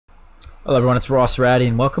Hello everyone, it's Ross Raddi,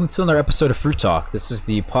 and welcome to another episode of Fruit Talk. This is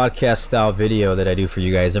the podcast style video that I do for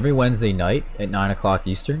you guys every Wednesday night at 9 o'clock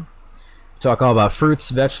Eastern. We talk all about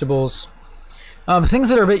fruits, vegetables, things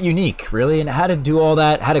that are a bit unique, really, and how to do all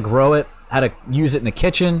that, how to grow it, how to use it in the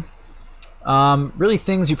kitchen. Really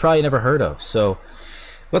things you probably never heard of. So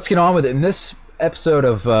let's get on with it. In this episode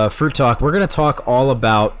of Fruit Talk, we're going to talk all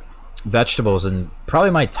about vegetables and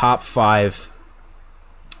probably my top 5,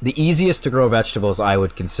 the easiest to grow vegetables I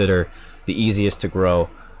would consider the easiest to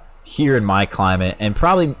grow here in my climate and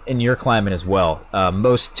probably in your climate as well.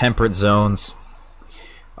 Most temperate zones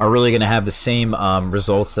are really going to have the same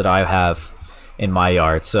results that I have in my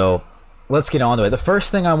yard. So let's get on to it. The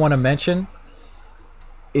first thing I want to mention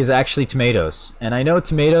is actually tomatoes. And I know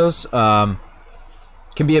tomatoes can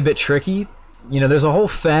be a bit tricky. You know, there's a whole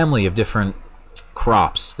family of different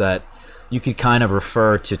crops that you could kind of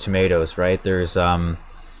refer to tomatoes, right? There's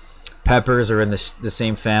peppers are in the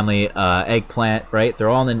same family. Eggplant, right? They're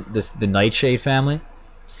all in the nightshade family.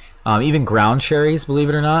 Even ground cherries, believe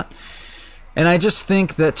it or not. And I just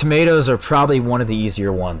think that tomatoes are probably one of the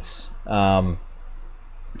easier ones of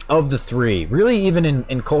the three. Really, even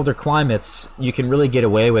in colder climates, you can really get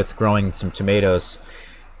away with growing some tomatoes.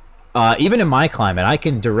 Even in my climate, I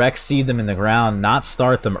can direct seed them in the ground, not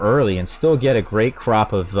start them early, and still get a great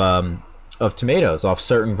crop of tomatoes off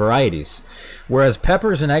certain varieties. Whereas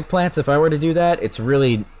peppers and eggplants, if I were to do that, it's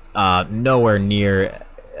really nowhere near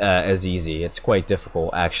as easy. It's quite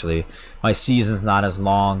difficult, actually. My season's not as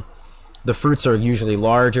long. The fruits are usually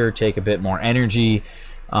larger, take a bit more energy.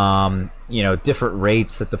 You know, different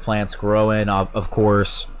rates that the plants grow in, of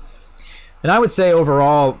course. And I would say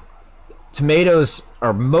overall, tomatoes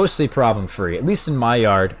are mostly problem-free, at least in my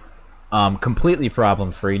yard. Completely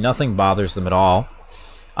problem-free. Nothing bothers them at all.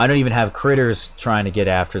 I don't even have critters trying to get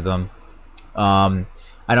after them. I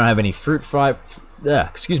don't have any fruit fly.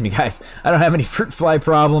 Excuse me, guys. I don't have any fruit fly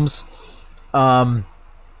problems. Now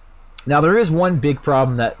there is one big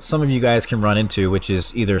problem that some of you guys can run into, which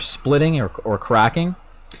is either splitting or cracking.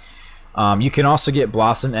 You can also get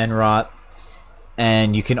blossom end rot,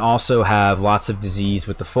 and you can also have lots of disease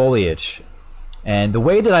with the foliage. And the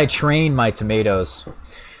way that I train my tomatoes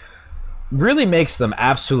really makes them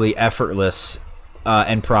absolutely effortless.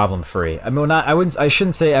 And problem-free. I mean, I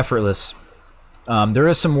shouldn't say effortless. There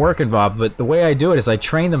is some work involved, but the way I do it is I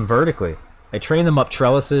train them vertically. I train them up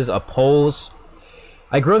trellises, up poles.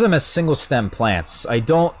 I grow them as single-stem plants. I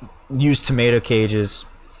don't use tomato cages.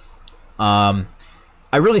 I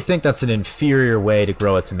really think that's an inferior way to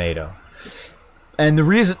grow a tomato. And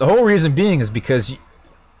the whole reason being is because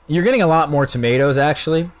you're getting a lot more tomatoes,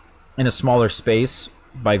 actually, in a smaller space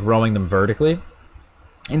by growing them vertically.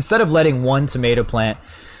 Instead of letting one tomato plant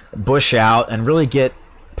bush out and really get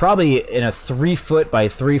probably in a 3-foot by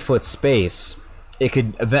 3-foot space, it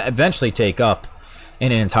could eventually take up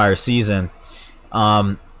in an entire season.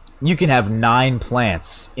 You can have 9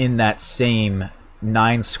 plants in that same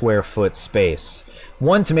 9 square foot space.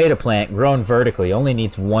 One tomato plant grown vertically only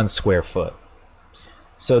needs 1 square foot.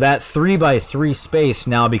 So that 3 by 3 space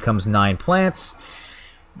now becomes 9 plants.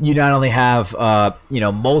 You not only have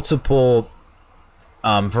multiple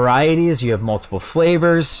varieties, you have multiple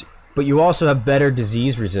flavors, but you also have better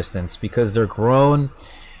disease resistance because they're grown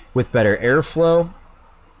with better airflow.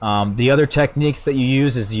 The other techniques that you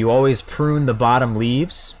use is you always prune the bottom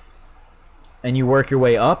leaves and you work your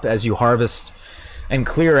way up as you harvest and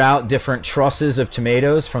clear out different trusses of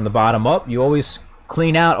tomatoes from the bottom up. You always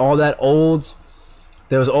clean out all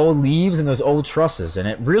those old leaves and those old trusses, and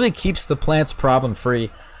it really keeps the plants problem free.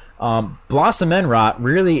 Blossom end rot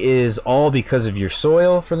really is all because of your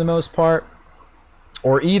soil for the most part,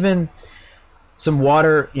 or even some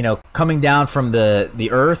water, coming down from the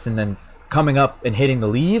earth and then coming up and hitting the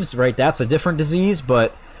leaves, right? That's a different disease,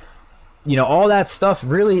 but all that stuff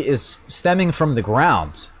really is stemming from the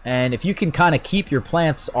ground. And if you can kind of keep your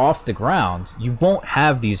plants off the ground, you won't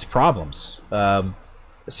have these problems.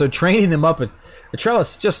 So training them up a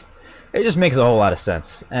trellis it just makes a whole lot of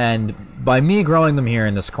sense. And by me growing them here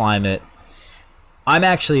in this climate, I'm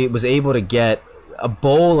actually was able to get a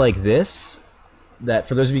bowl like this, that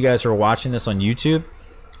for those of you guys who are watching this on YouTube,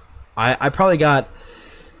 I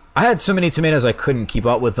had so many tomatoes I couldn't keep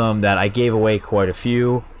up with them that I gave away quite a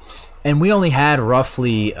few. And we only had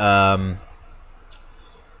roughly about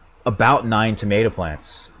 9 tomato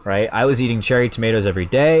plants, right? I was eating cherry tomatoes every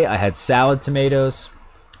day. I had salad tomatoes.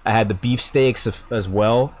 I had the beefsteaks as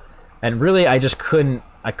well. And really, I couldn't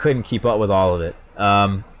keep up with all of it.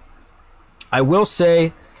 I will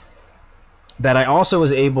say that I also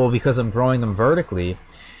was able, because I'm growing them vertically,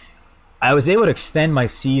 I was able to extend my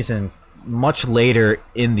season much later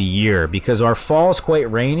in the year because our fall is quite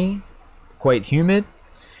rainy quite humid.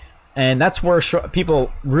 And that's where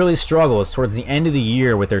people really struggle, is towards the end of the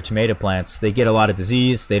year with their tomato plants. They get a lot of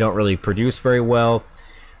disease. They don't really produce very well.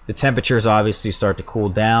 The temperatures obviously start to cool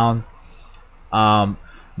down.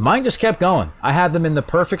 Mine just kept going. I have them in the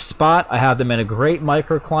perfect spot. I have them in a great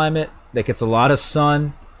microclimate that gets a lot of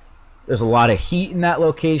sun. There's a lot of heat in that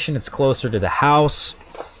location. It's closer to the house.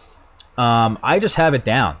 I just have it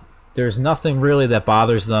down. There's nothing really that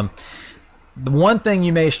bothers them. The one thing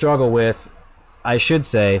you may struggle with, I should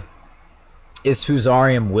say, is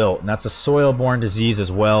Fusarium wilt, and that's a soil-borne disease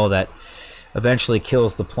as well that eventually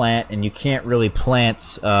kills the plant, and you can't really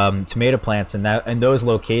plant tomato plants in those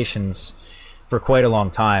locations for quite a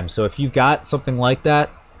long time. So if you've got something like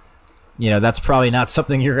that, you know, that's probably not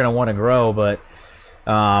something you're going to want to grow, but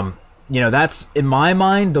you know, that's, in my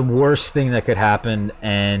mind, the worst thing that could happen,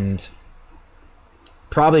 and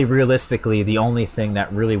probably realistically the only thing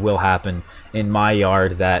that really will happen in my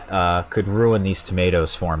yard that could ruin these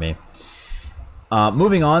tomatoes for me.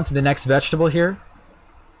 Moving on to the next vegetable here.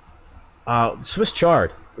 Swiss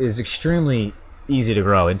chard is extremely easy to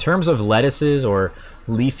grow. In terms of lettuces or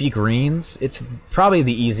leafy greens, it's probably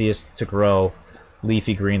the easiest to grow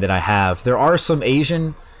leafy green that I have. There are some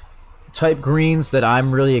Asian type greens that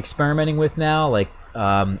I'm really experimenting with now, like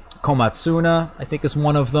Komatsuna, I think, is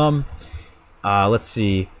one of them. Let's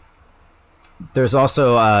see. There's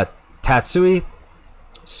also Tatsui.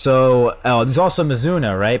 So there's also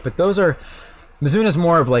Mizuna, right? But those are, Mizuna's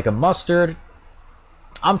more of like a mustard.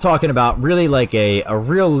 I'm talking about really like a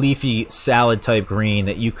real leafy salad type green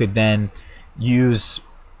that you could then use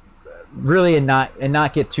really and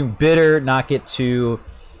not get too bitter, not get too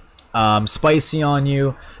spicy on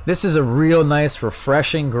you. This is a real nice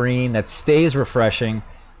refreshing green that stays refreshing,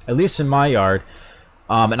 at least in my yard.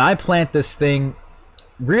 And I plant this thing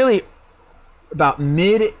really about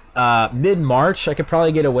mid-March. I could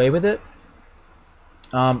probably get away with it.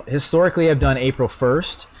 Historically, I've done April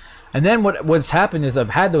 1st. And then what's happened is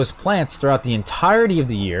I've had those plants throughout the entirety of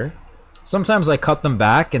the year. Sometimes I cut them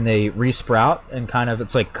back and they resprout, and kind of,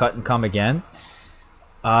 it's like cut and come again.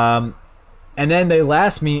 And then they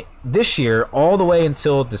last me this year all the way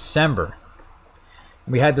until December.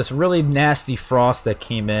 We had this really nasty frost that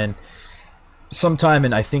came in sometime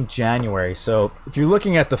in, I think, January. So if you're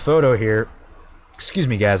looking at the photo here, excuse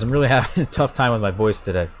me guys, I'm really having a tough time with my voice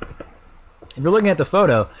today. If you're looking at the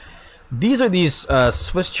photo, these are these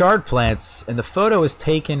Swiss chard plants, and the photo is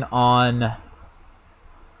taken on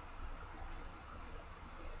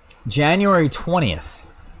January 20th.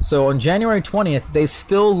 So on January 20th, they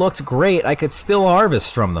still looked great. I could still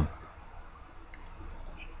harvest from them.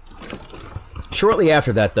 Shortly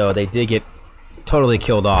after that, though, they did get totally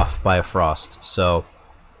killed off by a frost. So,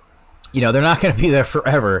 you know, they're not going to be there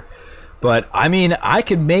forever. But, I mean, I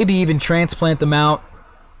could maybe even transplant them out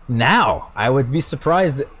now. I would be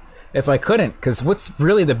surprised if I couldn't, because what's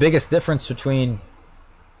really the biggest difference between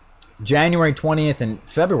January 20th and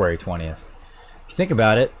February 20th? If you think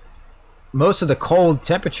about it, most of the cold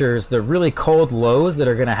temperatures, the really cold lows that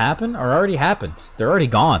are going to happen are already happened. They're already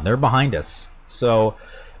gone. They're behind us. So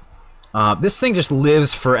this thing just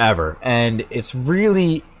lives forever, and it's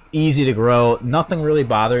really easy to grow. Nothing really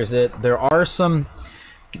bothers it. There are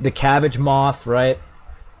the cabbage moth, right?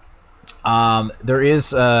 There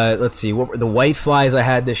is, let's see, the white flies I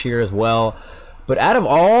had this year as well. But out of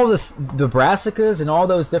all the brassicas and all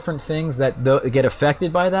those different things that get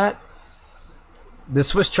affected by that, the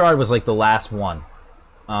Swiss chard was like the last one.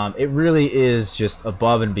 It really is just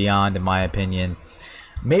above and beyond, in my opinion.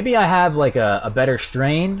 Maybe I have like a better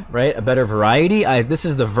strain, right? A better variety. This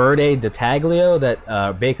is the Verde di Taglio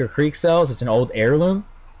that Baker Creek sells. It's an old heirloom,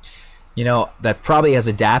 you know, that probably has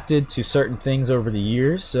adapted to certain things over the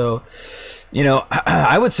years. So, you know,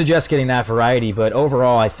 I would suggest getting that variety, but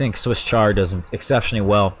overall I think Swiss chard does exceptionally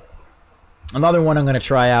well. Another one I'm going to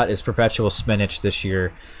try out is perpetual spinach this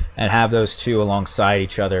year, and have those two alongside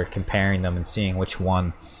each other, comparing them and seeing which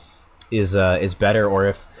one is better, or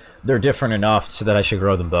if they're different enough so that I should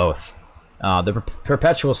grow them both. The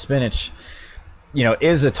perpetual spinach, you know,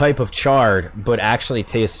 is a type of chard, but actually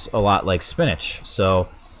tastes a lot like spinach. So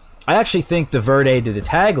I actually think the Verde di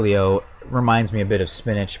Taglio reminds me a bit of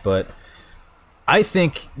spinach, but I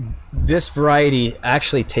think this variety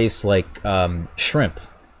actually tastes like shrimp.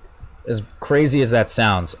 As crazy as that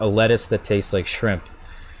sounds, a lettuce that tastes like shrimp.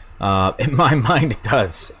 In my mind, it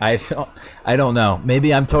does. I don't know.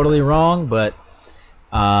 Maybe I'm totally wrong, but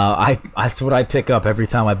that's what I pick up every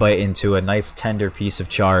time I bite into a nice tender piece of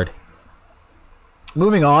chard.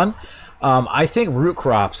 Moving on, I think root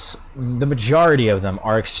crops, the majority of them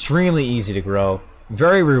are extremely easy to grow,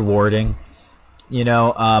 very rewarding. You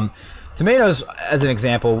know, Tomatoes, as an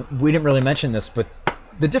example, we didn't really mention this, but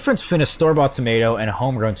the difference between a store-bought tomato and a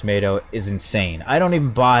homegrown tomato is insane. I don't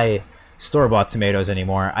even buy store-bought tomatoes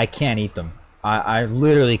anymore. I can't eat them. I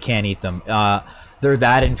literally can't eat them. They're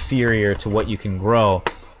that inferior to what you can grow.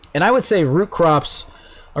 And I would say root crops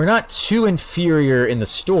are not too inferior in the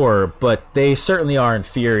store, but they certainly are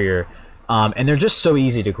inferior. And they're just so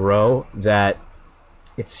easy to grow that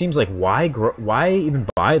it seems like why even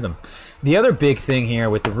buy them? The other big thing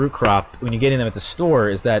here with the root crop when you're getting them at the store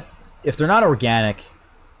is that if they're not organic,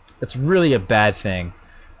 that's really a bad thing.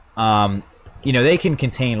 You know, they can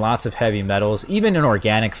contain lots of heavy metals, even in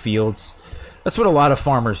organic fields. That's what a lot of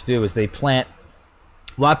farmers do, is they plant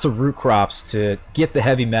lots of root crops to get the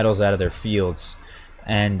heavy metals out of their fields.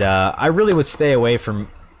 And I really would stay away from,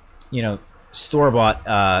 you know,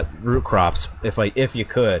 store-bought root crops if you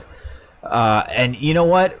could. And you know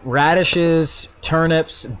what? Radishes,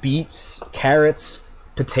 turnips, beets, carrots,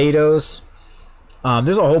 potatoes.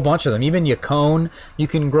 There's a whole bunch of them. Even yacone you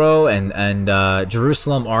can grow, and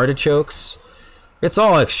Jerusalem artichokes. It's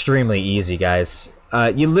all extremely easy, guys.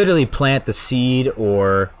 You literally plant the seed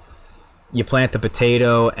or you plant the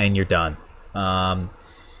potato and you're done.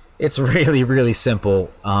 It's really, really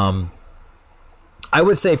simple. I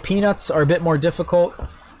would say peanuts are a bit more difficult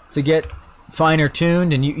to get finer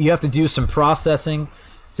tuned, and you have to do some processing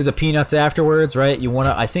to the peanuts afterwards, right?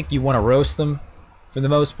 I think you want to roast them for the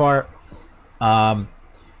most part. You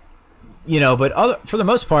know, but for the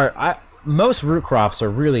most part, most root crops are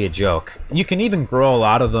really a joke. You can even grow a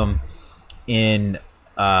lot of them in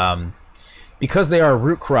because they are a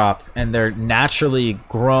root crop and they're naturally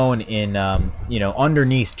grown in you know,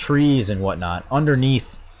 underneath trees and whatnot,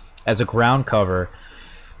 underneath as a ground cover.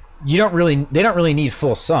 They don't really need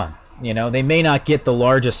full sun. You know, they may not get the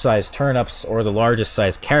largest size turnips or the largest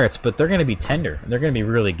size carrots, but they're going to be tender. They're going to be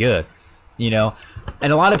really good. You know,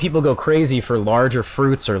 and a lot of people go crazy for larger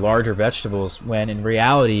fruits or larger vegetables when in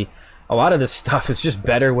reality a lot of this stuff is just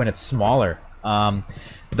better when it's smaller.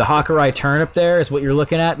 The Hakurei turnip there is what you're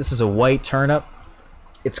looking at. This is a white turnip.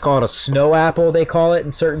 It's called a snow apple, they call it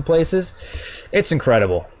in certain places. It's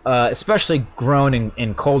incredible, especially grown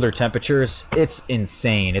in colder temperatures. It's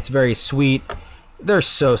insane. It's very sweet. They're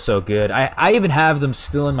so good. I even have them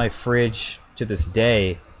still in my fridge to this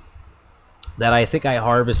day that I think I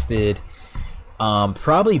harvested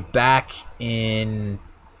probably back in,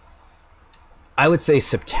 I would say,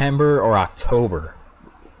 September or October.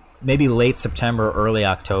 Maybe late September, early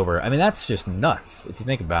October. I mean, that's just nuts if you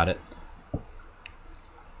think about it.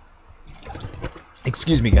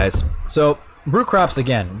 Excuse me, guys. So, root crops,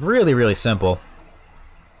 again, really, really simple.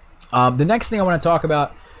 The next thing I want to talk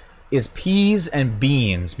about is peas and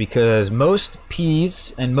beans, because most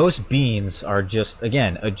peas and most beans are just,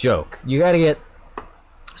 again, a joke. You got to get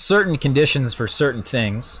certain conditions for certain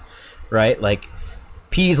things, right? Like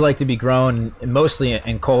peas like to be grown mostly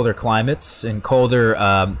in colder climates and colder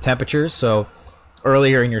temperatures, so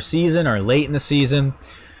earlier in your season or late in the season.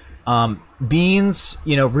 Beans,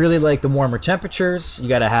 you know, really like the warmer temperatures. You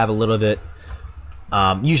got to have a little bit,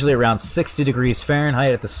 usually around 60 degrees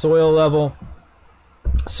Fahrenheit at the soil level.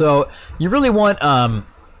 So you really want,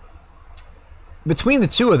 between the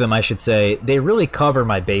two of them, I should say, they really cover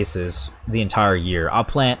my bases the entire year. I'll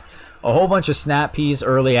plant a whole bunch of snap peas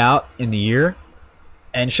early out in the year,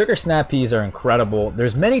 and sugar snap peas are incredible.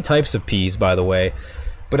 There's many types of peas, by the way,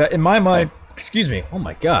 but in my mind, excuse me, oh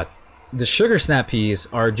my God, the sugar snap peas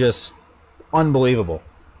are just unbelievable.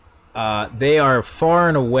 They are far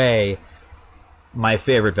and away my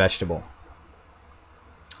favorite vegetable.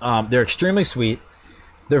 They're extremely sweet.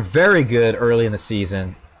 They're very good early in the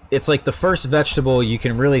season. It's like the first vegetable you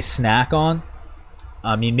can really snack on.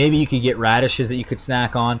 I mean, maybe you could get radishes that you could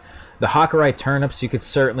snack on. The Hakurei turnips you could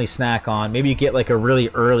certainly snack on. Maybe you get like a really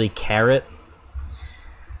early carrot.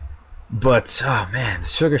 But, oh man, the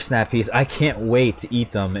sugar snap peas, I can't wait to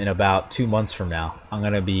eat them in about 2 months from now. I'm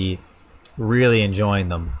going to be really enjoying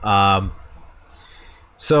them.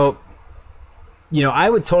 So, you know, I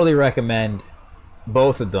would totally recommend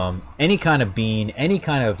both of them. Any kind of bean, any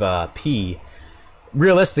kind of pea.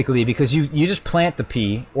 Realistically, because you just plant the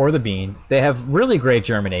pea or the bean. They have really great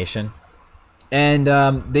germination. And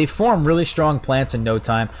they form really strong plants in no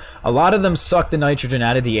time. A lot of them suck the nitrogen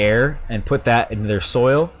out of the air and put that into their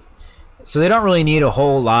soil. So they don't really need a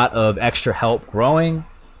whole lot of extra help growing.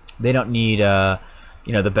 They don't need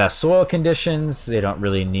you know, the best soil conditions. They don't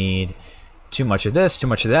really need too much of this, too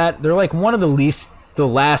much of that. They're like one of the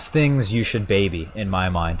last things you should baby, in my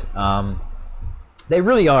mind. They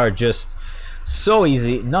really are just so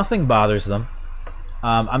easy. Nothing bothers them.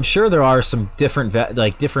 I'm sure there are some different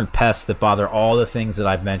different pests that bother all the things that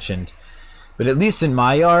I've mentioned, But at least in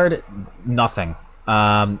my yard, nothing.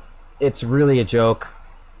 It's really a joke.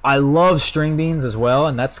 I love string beans as well,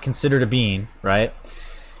 and that's considered a bean, right?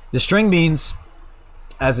 The string beans,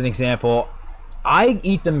 as an example, I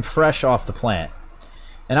eat them fresh off the plant.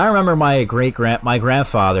 And I remember my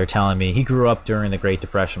grandfather telling me, he grew up during the Great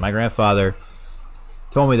Depression. My grandfather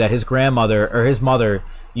told me that his grandmother or his mother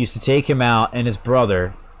used to take him out, and his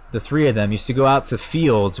brother, the three of them, used to go out to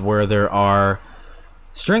fields where there are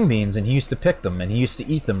string beans, and he used to pick them, and he used to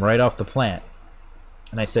eat them right off the plant.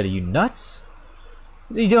 And I said, are you nuts?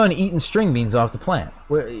 What are you doing eating string beans off the plant?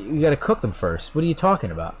 You got to cook them first. What are you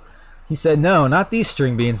talking about? He said, no, not these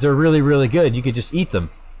string beans. They're really, really good. You could just eat them.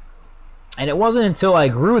 And it wasn't until I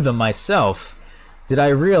grew them myself did I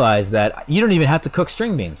realize that you don't even have to cook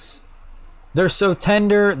string beans. They're so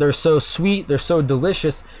tender. They're so sweet. They're so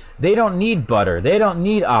delicious. They don't need butter. They don't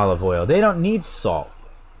need olive oil. They don't need salt.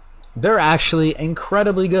 They're actually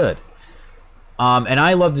incredibly good. And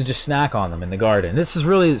I love to just snack on them in the garden. This is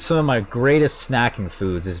really some of my greatest snacking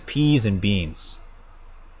foods is peas and beans.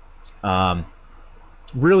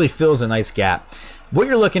 Really fills a nice gap. What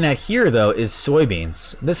you're looking at here, though, is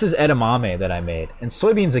soybeans. This is edamame that I made. And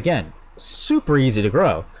soybeans, again, super easy to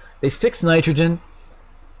grow. They fix nitrogen.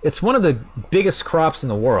 It's one of the biggest crops in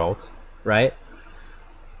the world, right?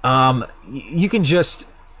 You can just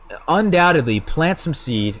undoubtedly plant some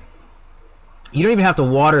seed. You don't even have to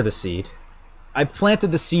water the seed. I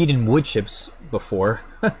planted the seed in wood chips before,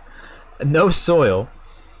 no soil,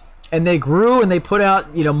 and they grew and they put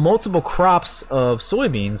out, you know, multiple crops of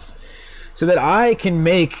soybeans, so that I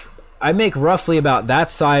make roughly about that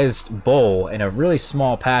sized bowl in a really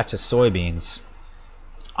small patch of soybeans.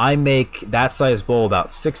 I make that size bowl about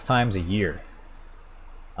 6 times a year,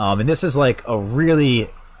 and this is like a really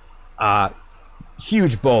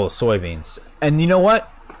huge bowl of soybeans. And you know what?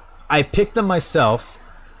 I picked them myself.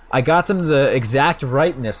 I got them the exact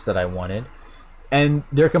ripeness that I wanted, and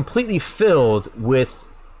they're completely filled with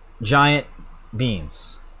giant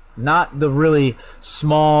beans. Not the really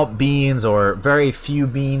small beans or very few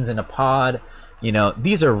beans in a pod. You know,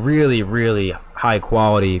 these are really, really high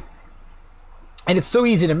quality. And it's so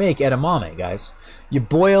easy to make edamame, guys. You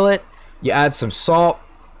boil it, you add some salt,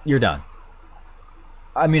 you're done.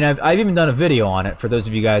 I mean, I've even done a video on it for those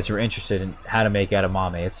of you guys who are interested in how to make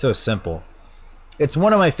edamame. It's so simple. It's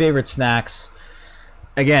one of my favorite snacks.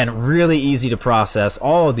 Again, really easy to process.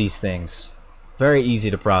 All of these things, very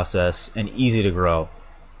easy to process and easy to grow.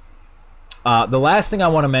 The last thing I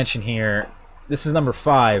want to mention here, this is number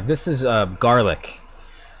 5. This is garlic.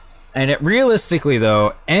 And realistically,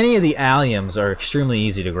 though, any of the alliums are extremely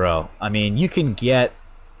easy to grow. I mean, you could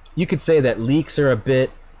say that leeks are a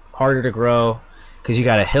bit harder to grow because you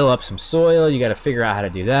got to hill up some soil. You got to figure out how to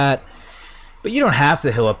do that. But you don't have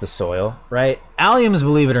to hill up the soil, right? Alliums,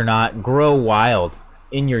 believe it or not, grow wild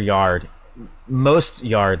in your yard. Most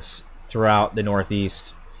yards throughout the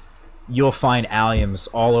Northeast, you'll find alliums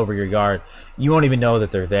all over your yard. You won't even know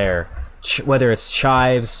that they're there. Whether it's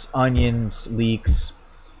chives, onions, leeks,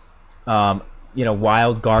 you know,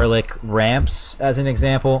 wild garlic, ramps, as an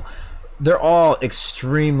example. They're all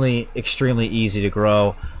extremely, extremely easy to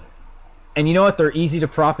grow. And you know what? They're easy to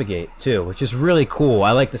propagate too, which is really cool.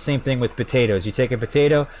 I like the same thing with potatoes. You take a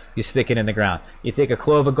potato, you stick it in the ground. You take a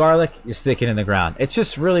clove of garlic, you stick it in the ground. It's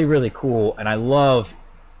just really, really cool, and I love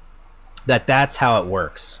that that's how it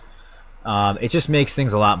works. It just makes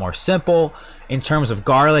things a lot more simple. In terms of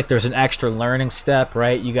garlic, there's an extra learning step,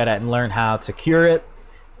 right? You got to learn how to cure it.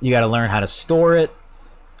 You got to learn how to store it.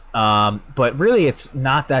 But really, it's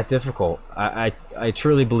not that difficult. I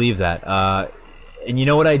truly believe that. And you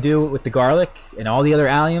know what I do with the garlic and all the other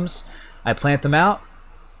alliums? I plant them out,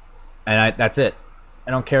 and that's it.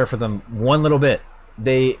 I don't care for them one little bit.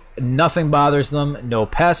 Nothing bothers them. No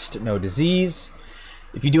pest, no disease.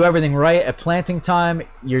 If you do everything right at planting time,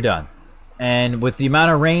 you're done. And with the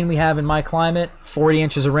amount of rain we have in my climate, 40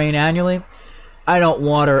 inches of rain annually, I don't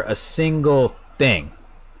water a single thing.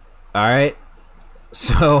 All right?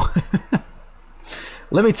 So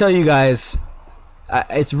let me tell you guys,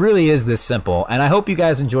 it really is this simple, and I hope you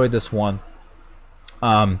guys enjoyed this one.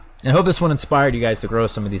 And I hope this one inspired you guys to grow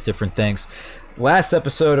some of these different things. Last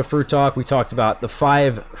episode of Fruit Talk, we talked about the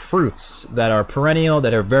 5 fruits that are perennial,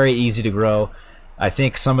 that are very easy to grow. I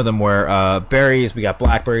think some of them were berries. We got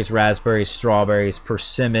blackberries, raspberries, strawberries,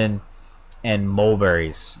 persimmon, and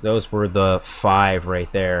mulberries. Those were the 5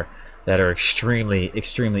 right there that are extremely,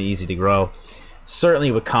 extremely easy to grow.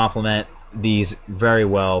 Certainly would complement these very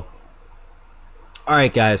well. All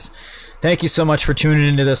right, guys. Thank you so much for tuning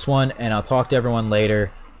into this one, and I'll talk to everyone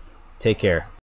later. Take care.